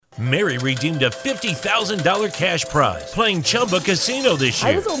Mary redeemed a $50,000 cash prize playing Chumba Casino this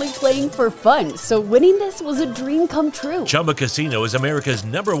year. I was only playing for fun, so winning this was a dream come true. Chumba Casino is America's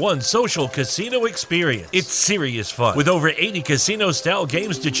 #1 social casino experience. It's serious fun. With over 80 casino-style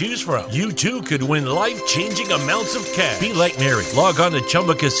games to choose from, you too could win life-changing amounts of cash. Be like Mary. Log on to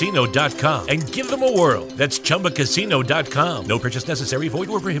ChumbaCasino.com and give them a whirl. That's ChumbaCasino.com. No purchase necessary. Void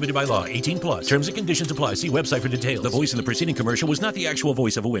where prohibited by law. 18 plus. Terms and conditions apply. See website for details. The voice in the preceding commercial was not the actual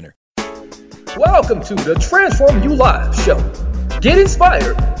voice of a winner. Welcome to the Transform You Live show. Get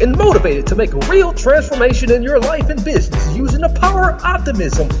inspired and motivated to make a real transformation in your life and business using the power of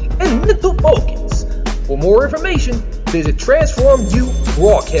optimism and mental focus. For more information, visit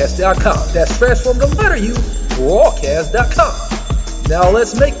TransformUBroadcast.com. That's transform the letter U, broadcast.com. Now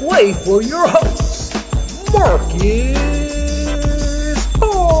let's make way for your host, Marcus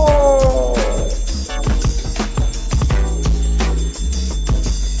Hall.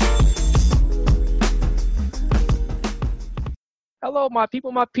 Hello, my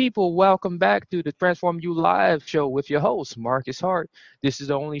people. Welcome back to the Transform You Live show with your host, Marcus Hart. This is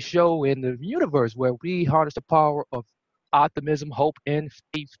the only show in the universe where we harness the power of optimism, hope, and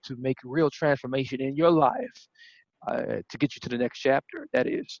faith to make real transformation in your life, to get you to the next chapter, that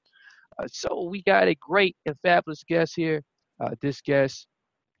is. So we got a great and fabulous guest here. This guest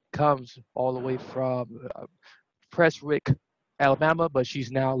comes all the way from Prestwick, Alabama, but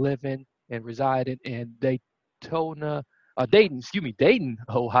she's now living and residing in Dayton,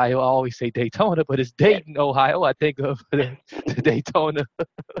 Ohio. I always say Daytona, but it's Dayton, Ohio. I think of the Daytona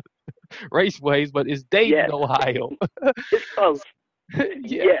raceways, but it's Dayton, Ohio. It's close.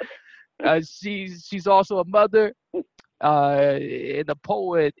 Yes. She's also a mother, and a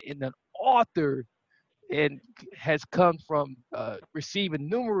poet, and an author, and has come from receiving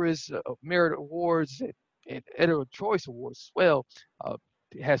numerous merit awards and editorial choice awards as well.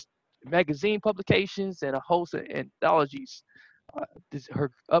 Has magazine publications and a host of anthologies.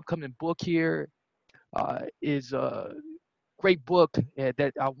 Her upcoming book here is a great book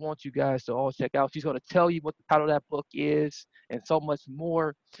that I want you guys to all check out. She's going to tell you what the title of that book is and so much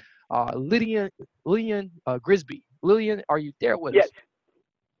more. Lillian Grisby. Lillian, are you there with us?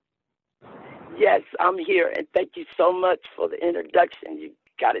 Yes, I'm here, and thank you so much for the introduction. You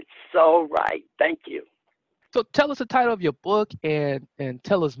got it so right. Thank you. So tell us the title of your book and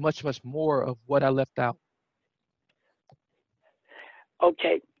tell us much more of what I left out.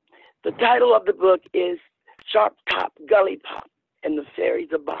 Okay. The title of the book is Sharp Top Gully Pop and the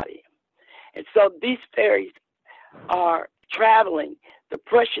Fairies of Body. And so these fairies are traveling the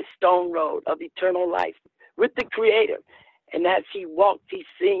precious stone road of eternal life with the Creator. And as he walks, he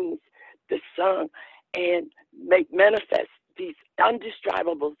sings the song and make manifest these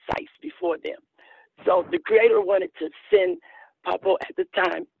undescribable sights before them. So the Creator wanted to send Papa at the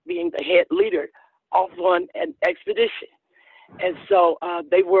time, being the head leader, off on an expedition. And so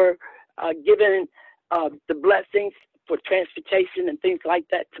they were given the blessings for transportation and things like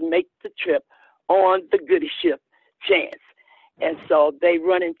that to make the trip on the goody ship Chance. And so they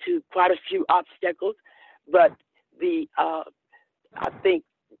run into quite a few obstacles, but I think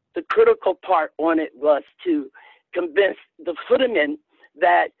the critical part on it was to convince the footmen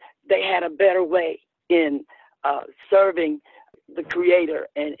that they had a better way in serving the Creator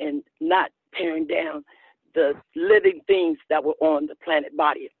and not tearing down the living things that were on the planet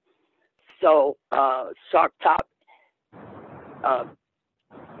body. So Sharp Top,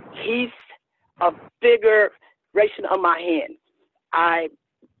 he's a figuration of my hand. I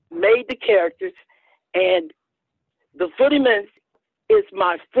made the characters, and the footman is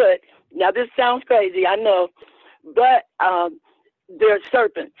my foot. Now this sounds crazy, I know, but they're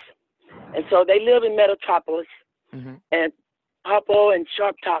serpents. And so they live in Metropolis, and Papa and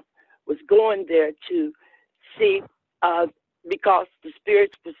Sharp Top was going there to see, because the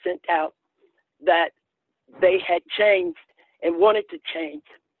spirits were sent out, that they had changed and wanted to change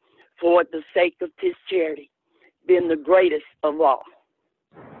for the sake of his charity, being the greatest of all.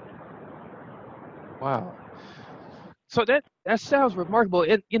 Wow. So that sounds remarkable.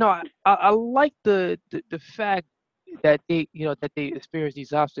 And I like the fact that they experience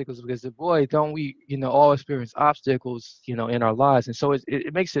these obstacles, because boy, don't we all experience obstacles in our lives, and so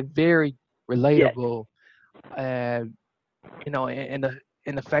it makes it very relatable. And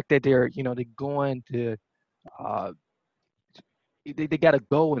and the fact that they're they're going to they got a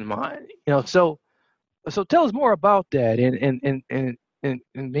goal in mind. So tell us more about that, and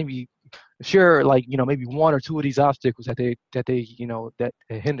maybe share maybe one or two of these obstacles that that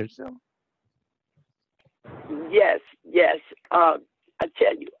hinders them. Yes. I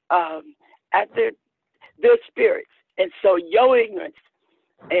tell you, after their spirits, and so your ignorance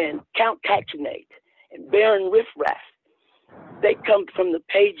and Count Caxtonate and Baron Riffraff, they come from the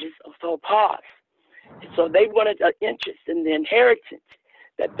pages of Topaz. So they wanted an interest in the inheritance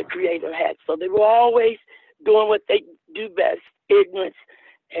that the Creator had. So they were always doing what they do best, ignorance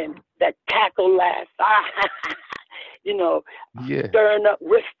and that cackle laugh, Yeah. stirring up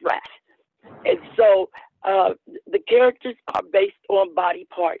riffraff. And so the characters are based on body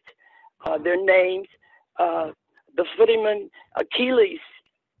parts, their names. The footman Achilles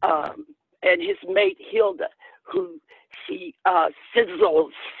and his mate Hilda, who she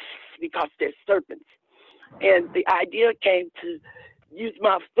sizzles because they're serpents. And the idea came to use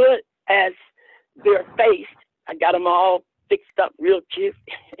my foot as their face. I got them all fixed up real cute.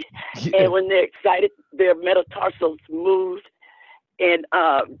 Yeah. And when they're excited, their metatarsals move and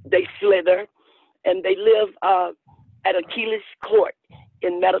they slither. And they live at Achilles' court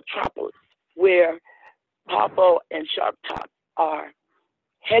in Metropolis, where Popo and Sharp Top are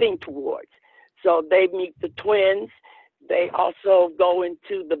heading towards. So they meet the twins. They also go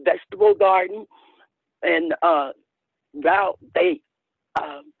into the vegetable garden, and they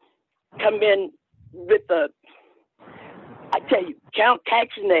come in with I tell you, Count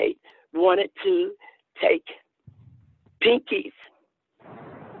Caxtonate wanted to take Pinky's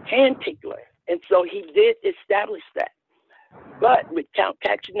hand tickler, and so he did establish that. But with Count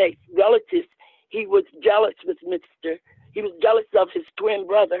Caxtonate's relatives, he was jealous of his twin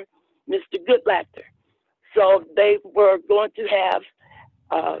brother, Mr. Goodlaughter. So they were going to have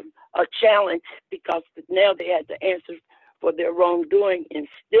a challenge because now they had to answer for their wrongdoing in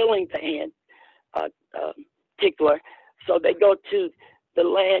stealing the hand tickler. So they go to the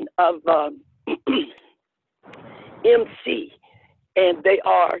land of MC, and they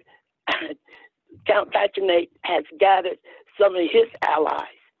are, Count Caxtonate has gathered some of his allies,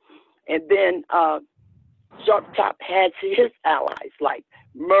 and then Sharp Top has his allies like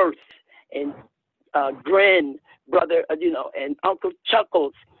Mirth and Grin, brother, and Uncle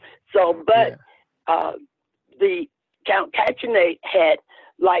Chuckles. So, but the Count Caxtonate had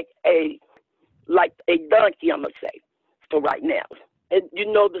like a donkey, I'm gonna say, for right now. And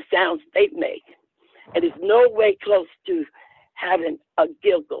the sounds they make. And it's no way close to having a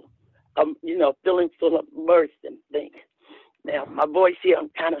giggle, feeling full of mirth and things. Now, my voice here, I'm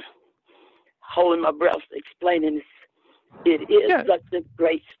kind of holding my breath explaining this. It is such a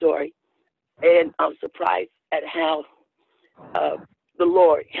great story. And I'm surprised at how the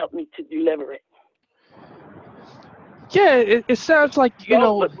Lord helped me to deliver it. Yeah, it sounds like,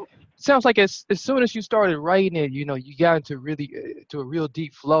 sounds like as soon as you started writing it, you got into to a real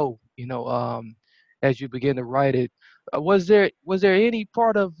deep flow, as you begin to write it. Was there any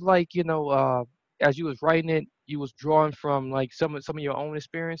part of as you was writing it, you was drawing from like some of your own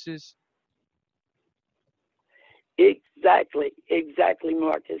experiences? Exactly,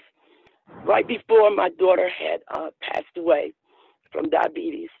 Marcus. Right before my daughter had passed away from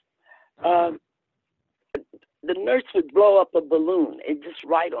diabetes, the nurse would blow up a balloon and just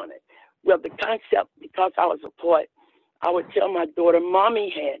write on it. Well, the concept, because I was a poet, I would tell my daughter, Mommy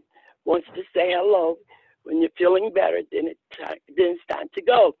Hand wants to say hello. When you're feeling better, then it's time to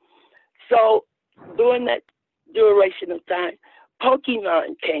go. So during that duration of time,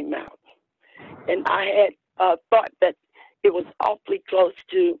 Pokemon came out. And I had thought that it was awfully close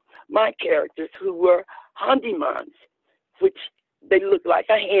to my characters, who were Handimons, which they look like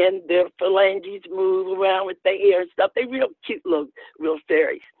a hand. Their phalanges move around with their hair and stuff. They real cute little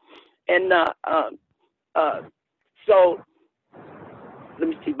fairies. And so let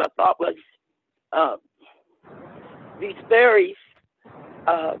me see. My thought was these fairies,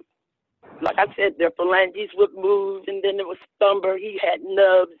 like I said, their phalanges would move, and then there was Thumber. He had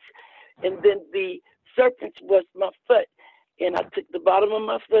nubs, and then the serpents was my foot. And I took the bottom of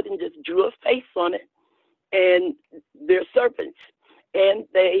my foot and just drew a face on it. And they're serpents, and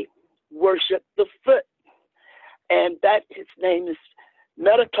they worship the foot. And his name is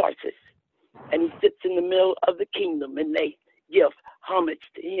Metatarsus, and he sits in the middle of the kingdom, and they give homage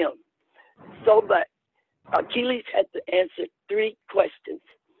to him. So, but Achilles had to answer 3 questions,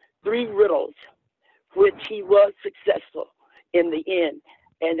 3 riddles, which he was successful in the end,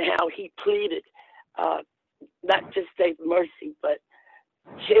 and how he pleaded not just save mercy, but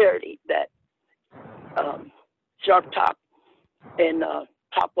charity, that Sharp Top and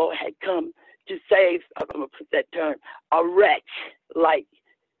Popo had come to save, I'm going to put that term, a wretch like,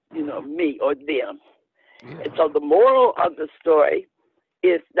 me or them. Yeah. And so the moral of the story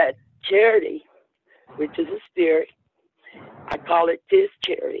is that charity, which is a spirit, I call it his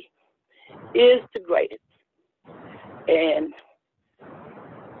charity, is the greatest. And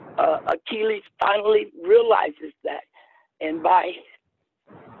Achilles finally realizes that. And by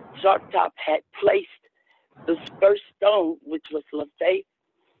Sharp Top had placed the first stone, which was faith.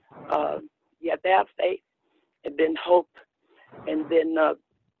 You have to have faith, and then hope, and then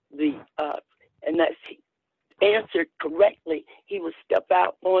and that's answered correctly, he would step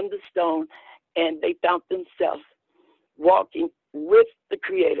out on the stone, and they found themselves walking with the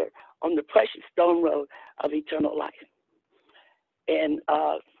Creator on the precious stone road of eternal life. And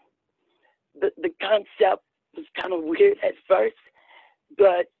the concept was kind of weird at first,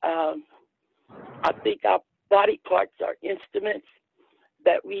 but I think our body parts are instruments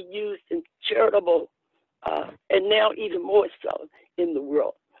that we use in charitable, and now even more so in the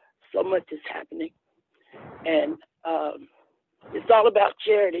world. So much is happening. And it's all about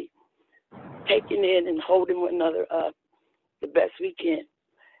charity, taking in and holding one another up the best we can.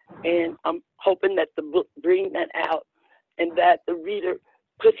 And I'm hoping that the book bring that out and that the reader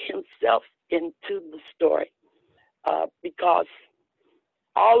put himself into the story, because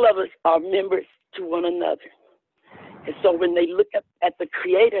all of us are members to one another. And so when they look at the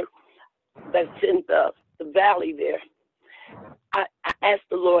Creator that's in the valley there, I asked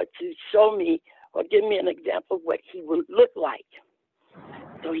the Lord to show me or give me an example of what he would look like.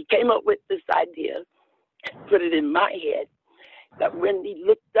 So he came up with this idea and put it in my head that when he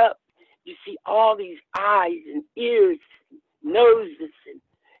looked up, you see all these eyes and ears, noses and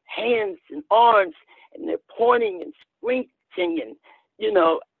hands and arms, and they're pointing and squinting, and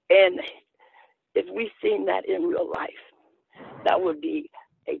and if we've seen that in real life, that would be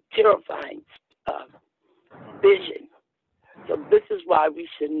a terrifying vision. So this is why we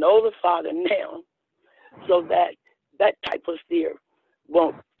should know the Father now, so that that type of fear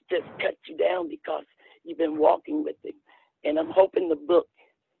won't just cut you down because you've been walking with him. And I'm hoping the book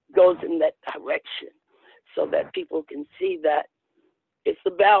goes in that direction so that people can see that it's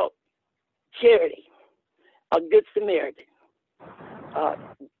about charity, a good Samaritan,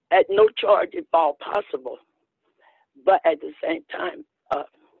 at no charge if all possible, but at the same time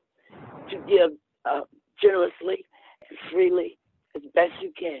to give generously and freely as best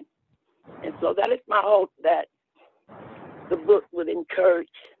you can. And so that is my hope, that the book would encourage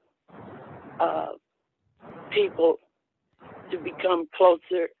people to become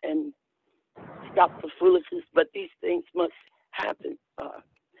closer and stop the foolishness. But these things must happen.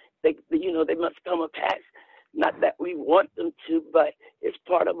 They must come to pass. Not that we want them to, but it's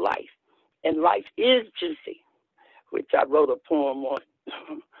part of life. And life is juicy, which I wrote a poem on.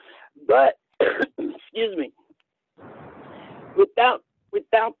 But, excuse me, without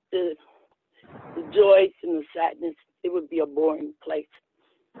the joys and the sadness, it would be a boring place.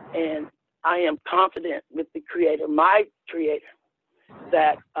 And I am confident with the Creator, my Creator,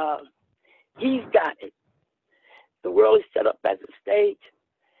 that he's got it. The world is set up as a stage,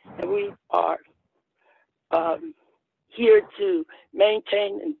 and we are here to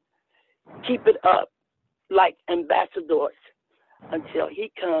maintain and keep it up like ambassadors until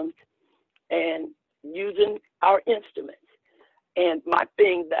he comes and using our instruments. And my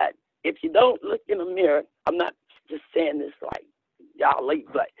thing that if you don't look in the mirror, I'm not just saying this like y'all late,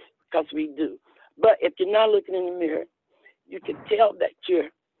 but because we do. But if you're not looking in the mirror, you can tell that you're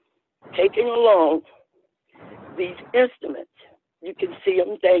taking along these instruments. You can see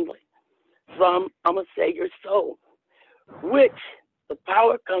them dangling from, I'm going to say, your soul, which the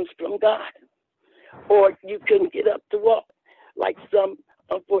power comes from God. Or you couldn't get up to walk like some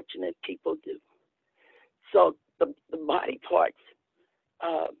unfortunate people do. So the body parts,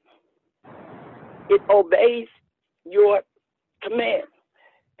 it obeys your command.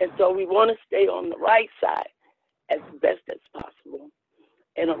 And so we want to stay on the right side as best as possible.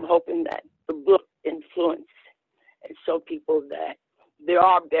 And I'm hoping that the book influence and show people that there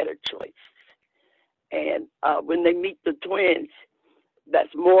are better choices. And when they meet the twins, that's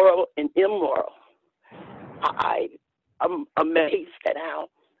moral and immoral. I'm amazed at how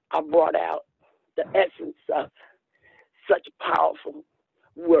I brought out the essence of such powerful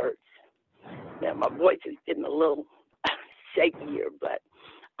words. Now, my voice is getting a little shaky here, but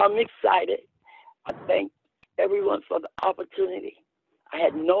I'm excited. I thank everyone for the opportunity. I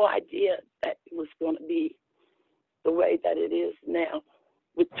had no idea that it was going to be the way that it is now,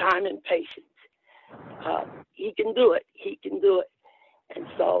 with time and patience. He can do it. He can do it. And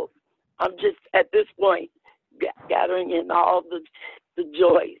so I'm just, at this point, gathering in all the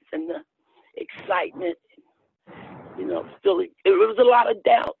joys and the excitement. Still, it was a lot of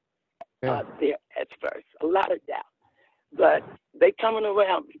doubt there at first, a lot of doubt. But they coming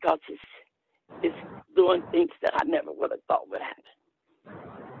around because it's doing things that I never would have thought would happen.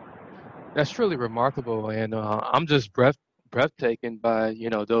 That's really remarkable, and I'm just breathtaken by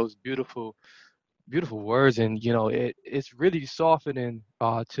those beautiful beautiful words, and it's really softening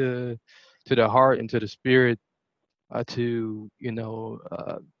to the heart and to the spirit to know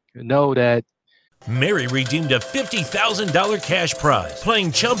that. Mary redeemed a $50,000 cash prize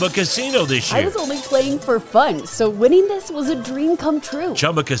playing Chumba Casino this year. I was only playing for fun, so winning this was a dream come true.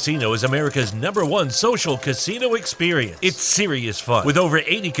 Chumba Casino is America's #1 social casino experience. It's serious fun. With over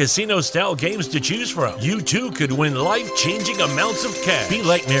 80 casino-style games to choose from, you too could win life-changing amounts of cash. Be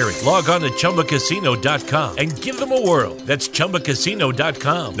like Mary. Log on to ChumbaCasino.com and give them a whirl. That's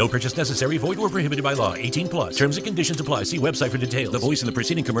ChumbaCasino.com. No purchase necessary. Void or prohibited by law. 18 plus. Terms and conditions apply. See website for details. The voice in the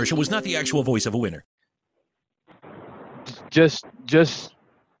preceding commercial was not the actual voice of a winner. Just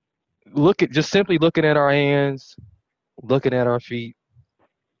simply looking at our hands, looking at our feet,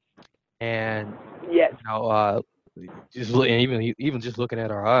 and Yes. even just looking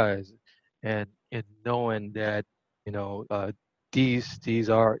at our eyes, and knowing that these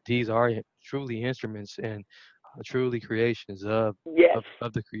are truly instruments and truly creations of Yes.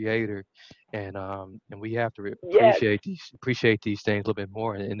 the Creator, and we have to Yes. appreciate these things a little bit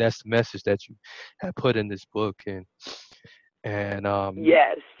more, and that's the message that you have put in this book, and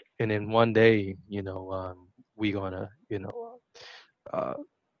Yes. and then one day, we're gonna,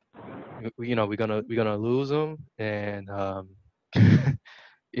 we're gonna lose them, and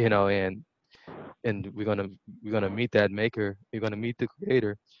and we're gonna meet that Maker. We're gonna meet the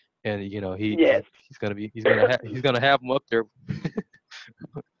Creator, and Yes. he's gonna have them up there.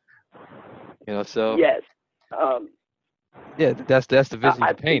 So Yes. yeah, that's the vision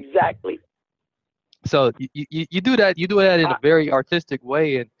you paint. Exactly. So you do that in a very artistic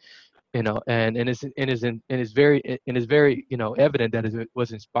way, and it's very evident that it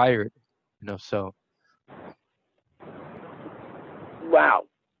was inspired, so. Wow.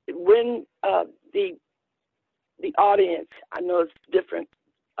 When the audience, I know it's different,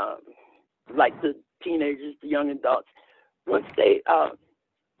 like the teenagers, the young adults, once they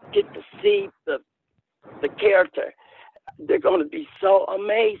get to see the character, they're going to be so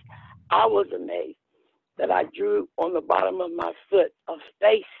amazed. I was amazed that I drew on the bottom of my foot a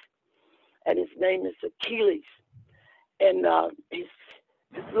face, and his name is Achilles. And his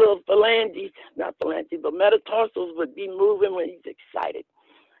little but metatarsals would be moving when he's excited.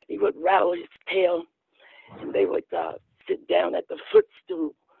 He would rattle his tail, and they would sit down at the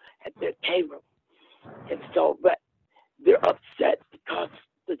footstool at their table. And so, but they're upset because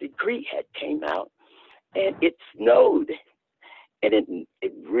the decree had came out, and it snowed, and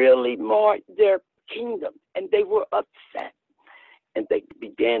it really marred their kingdom, and they were upset, and they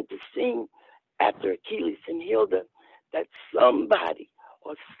began to sing after Achilles and Hilda that somebody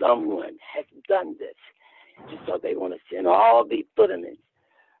or someone has done this. And so they want to send all the Ptolemies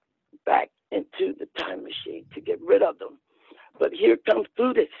back into the time machine to get rid of them. But here comes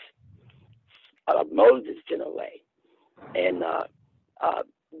through this Moses in a way, and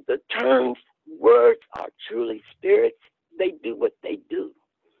the terms, words are truly spirits. They do what they do,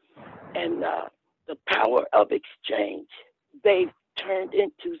 and the power of exchange, they've turned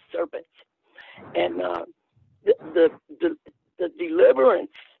into serpents, and the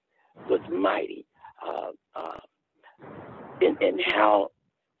deliverance was mighty in how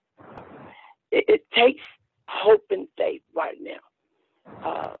it takes hope and faith right now,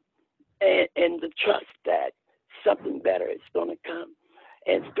 and the trust that something better is going to come.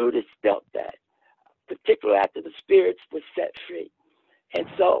 And Brutus felt that, particularly after the spirits were set free. And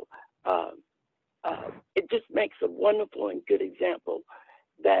so it just makes a wonderful and good example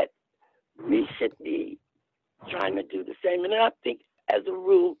that we should be trying to do the same. And I think, as a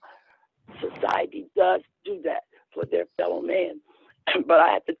rule, society does do that for their fellow man. But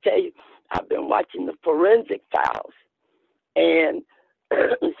I have to tell you, I've been watching the Forensic Files, and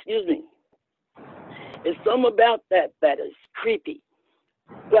excuse me, there's something about that is creepy.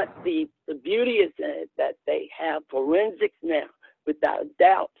 But the beauty is that they have forensics now, without a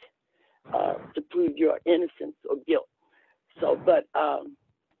doubt, to prove your innocence or guilt. So, but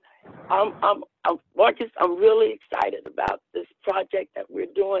Marcus, I'm really excited about this project that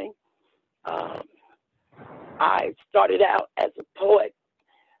we're doing. I started out as a poet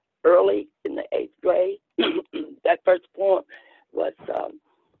early in the 8th grade. That first poem was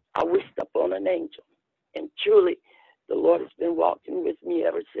I Wished Upon an Angel. And truly, the Lord has been walking with me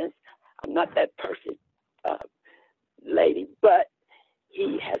ever since. I'm not that perfect lady, but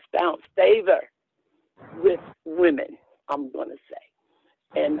he has found favor with women, I'm going to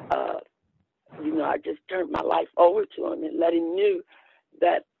say. And, I just turned my life over to him and let him know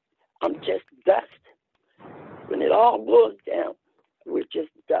that I'm just dust. When it all boils down, we're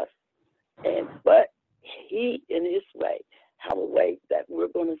just dust. But he, in his way, have a way that we're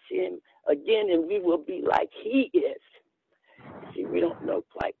going to see him again, and we will be like he is. See, we don't know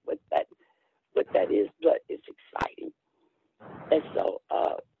quite what that is, but it's exciting. And so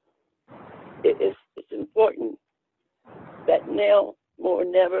it's important that now more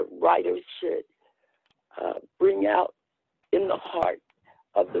than ever writers should bring out in the heart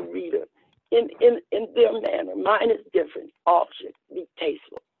of the reader, in their manner. Mine is different. All should be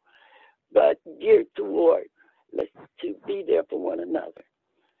tasteful, but geared toward to be there for one another.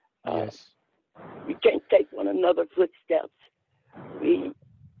 Yes. We can't take one another's footsteps. We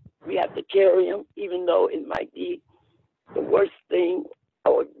have to carry them, even though it might be the worst thing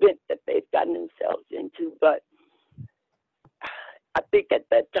or event that they've gotten themselves into. But I think at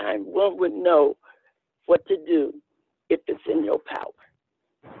that time, one would know what to do if it's in your power.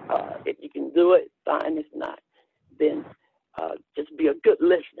 If you can do it, fine. If not, then just be a good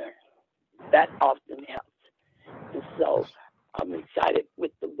listener. That often helps. And so I'm excited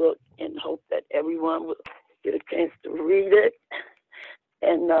with the book and hope that everyone will get a chance to read it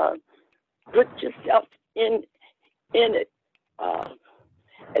and put yourself in it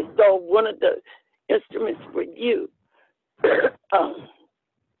as though one of the instruments were you.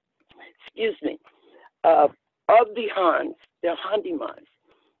 Excuse me. Of the Hans, the Handimans,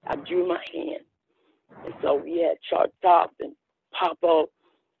 I drew my hand. And so we had Sharp Top and Papo,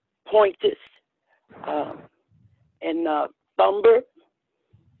 Pointus, and Thumber,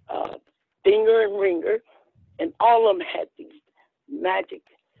 Finger and Ringer, and all of them had these magic,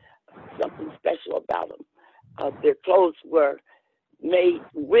 something special about them. Their clothes were made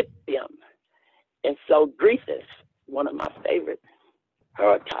with them. And so Greethus, one of my favorites,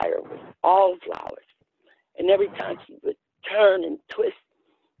 her attire was all flowers. And every time she would turn and twist,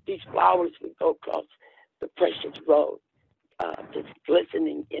 these flowers would go across the precious road, just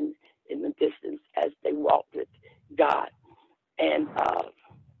glistening in the distance as they walked with God. And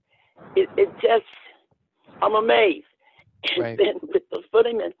it just, I'm amazed. And Right. then with the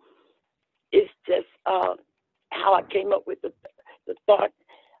Footyman, it's just how I came up with the thought.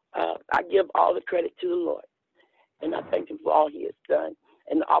 I give all the credit to the Lord. And I thank him for all he has done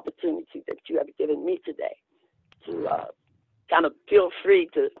and the opportunity that you have given me today to kind of feel free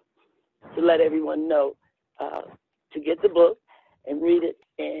to let everyone know to get the book and read it,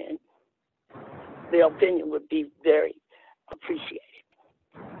 and their opinion would be very appreciated.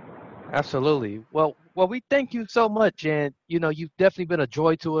 Absolutely. Well, we thank you so much, and you've definitely been a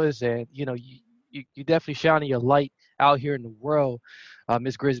joy to us, and you definitely shining your light out here in the world,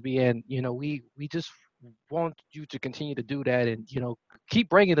 Miss Grisby, and we just want you to continue to do that, and keep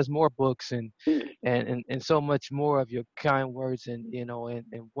bringing us more books and so much more of your kind words and and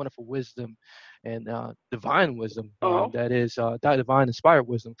wonderful wisdom and divine wisdom, that is that divine inspired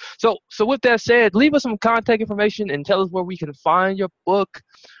wisdom. So with that said, leave us some contact information and tell us where we can find your book,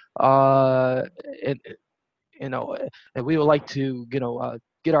 and and we would like to get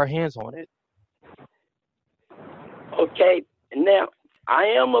our hands on it. Okay, now I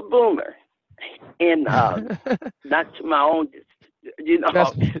am a boomer, and not to my own,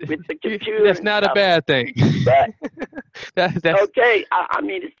 with the computer. That's not a bad thing. But that's okay, I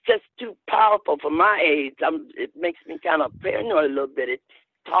mean, it's just too powerful for my age. It makes me kind of paranoid a little bit. It's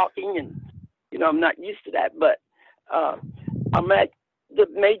talking, and I'm not used to that. But I'm at the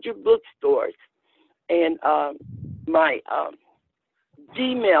major bookstores, and my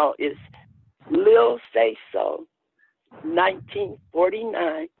Gmail is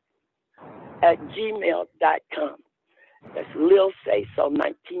lilsayso1949 at gmail.com. That's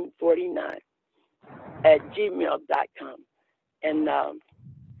lilsayso1949 at gmail.com. And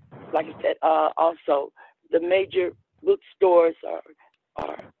like I said, also the major bookstores are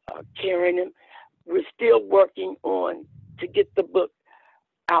carrying them. We're still working on to get the book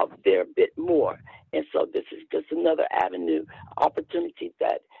out there a bit more. And so this is just another avenue, opportunity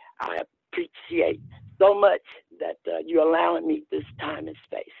that I appreciate so much that you're allowing me this time and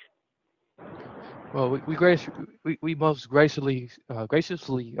space. Well, we most graciously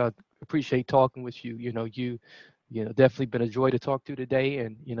appreciate talking with you. You definitely been a joy to talk to today,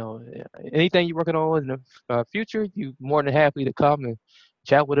 and anything you're working on in the future, you more than happy to come and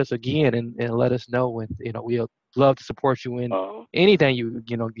chat with us again and let us know. And we'll love to support you in anything you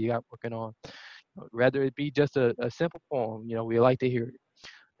got working on, whether it be just a simple poem. We like to hear it.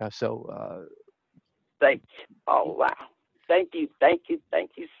 Thank you. Oh wow! Thank you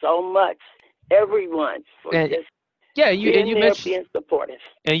so much, everyone, for this. Yeah, you mentioned being supportive.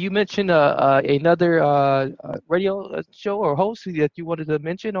 And you mentioned another radio show or host that you wanted to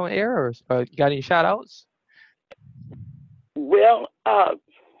mention on air, or you got any shout outs? Well,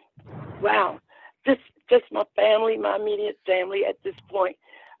 wow. just my family, my immediate family at this point.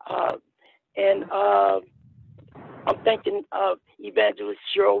 And I'm thanking Evangelist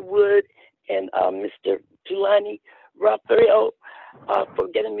Cheryl Wood and Mr. Tulani Raphael for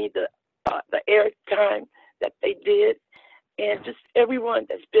getting me the air time that they did, and just everyone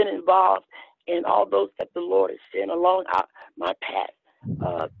that's been involved and all those that the Lord has sent along my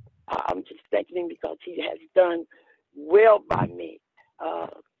path. I'm just thanking him because he has done well by me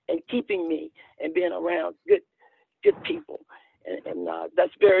and keeping me and being around good people, and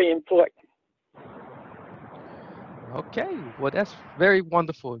that's very important. Okay, well, that's very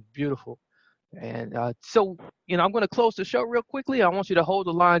wonderful and beautiful. And so, I'm going to close the show real quickly. I want you to hold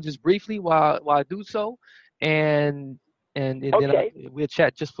the line just briefly while I do so, and then we'll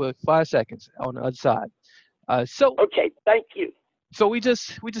chat just for 5 seconds on the other side. Okay, thank you. So we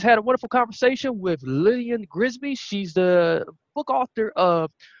just had a wonderful conversation with Lillian Grisby. She's the book author of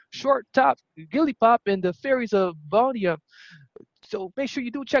Short Top Gilly Pop and the Fairies of Bonia. So make sure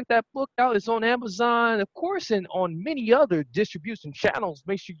you do check that book out. It's on Amazon, of course, and on many other distribution channels.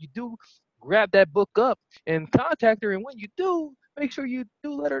 Make sure you do grab that book up and contact her. And when you do, make sure you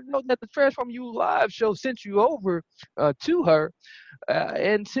do let her know that the Transform You Live show sent you over to her.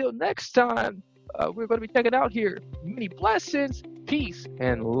 Until next time, we're going to be checking out here. Many blessings, peace,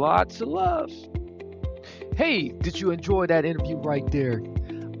 and lots of love. Hey, did you enjoy that interview right there?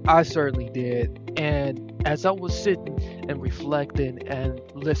 I certainly did. And as I was sitting and reflecting and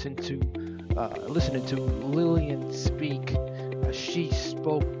listening to Lillian speak, she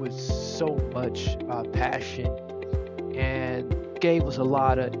spoke with so much passion and gave us a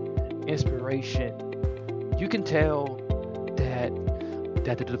lot of inspiration. You can tell that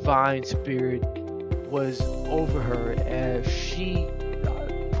the divine spirit was over her as she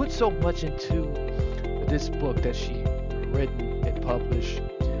put so much into this book that she written and published.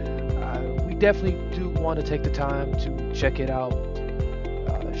 We definitely do want to take the time to check it out.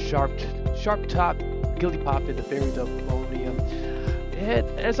 Sharp Top Gilly Pop and the Fairies of Bonia. And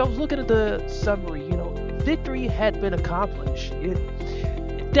as I was looking at the summary, victory had been accomplished.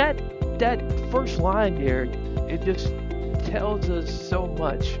 That first line there, it just tells us so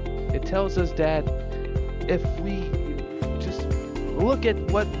much. It tells us that if we just look at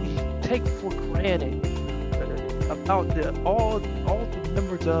what we take for granted about all the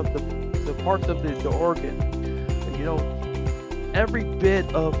members of the parts of the organ, every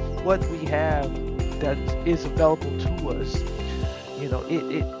bit of what we have that is available to us,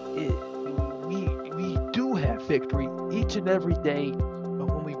 we do have victory each and every day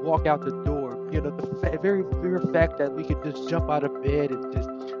when we walk out the door. The very fact that we can just jump out of bed and just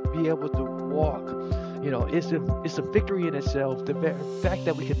be able to walk, it's a victory in itself. The very fact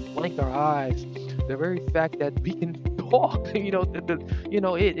that we can blink our eyes, the very fact that we can talk,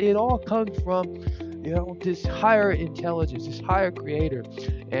 it all comes from this higher intelligence, this higher creator,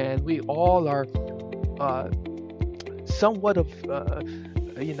 and we all are somewhat of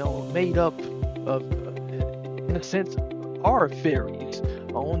made up of, in a sense, are fairies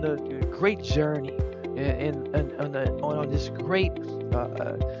on the great journey and on this great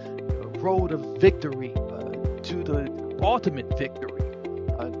road of victory to the ultimate victory.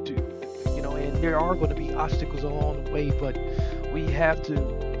 And there are going to be obstacles along the way, but we have to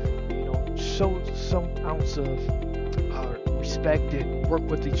show some ounce of respect and work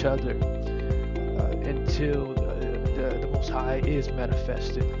with each other until the Most High is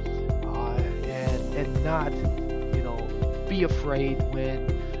manifested, and not be afraid when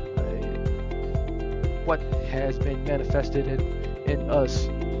what has been manifested in us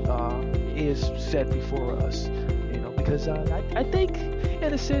is set before us, because I think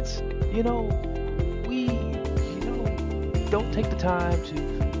in a sense we don't take the time to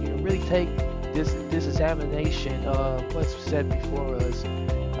really take this examination of what's said before us,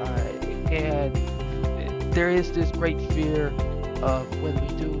 and there is this great fear of when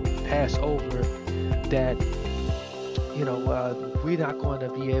we do pass over that we're not going to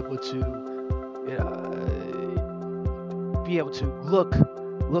be able to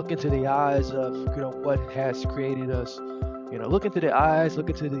look into the eyes of what has created us, look into the eyes, look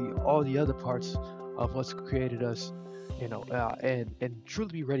into all the other parts of what's created us, and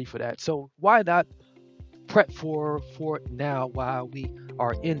truly be ready for that. So why not prep for it now while we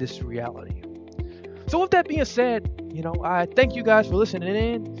are in this reality? So with that being said, I thank you guys for listening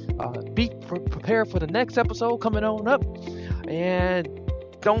in. Be prepared for the next episode coming on up, and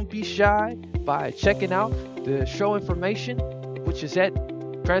don't be shy by checking out the show information, which is at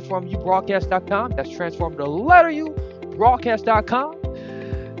transformubroadcast.com. That's transform the letter U broadcast.com.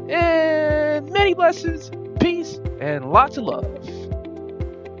 And many blessings, peace, and lots of love.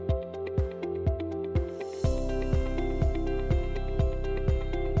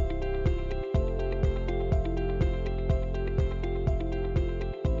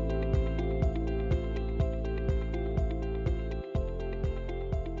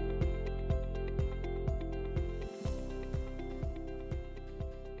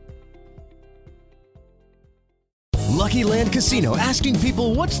 Lucky Land Casino, asking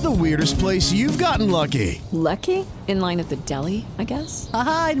people, what's the weirdest place you've gotten lucky? Lucky? In line at the deli, I guess?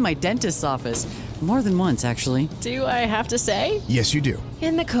 Aha, in my dentist's office. More than once, actually. Do I have to say? Yes, you do.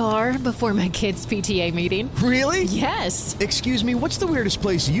 In the car before my kids' PTA meeting. Really? Yes. Excuse me, what's the weirdest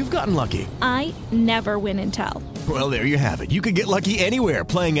place you've gotten lucky? I never win and tell. Well, there you have it. You can get lucky anywhere,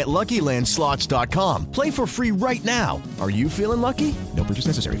 playing at LuckyLandSlots.com. Play for free right now. Are you feeling lucky? No purchase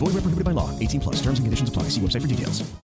necessary. Void where prohibited by law. 18+. Terms and conditions apply. See website for details.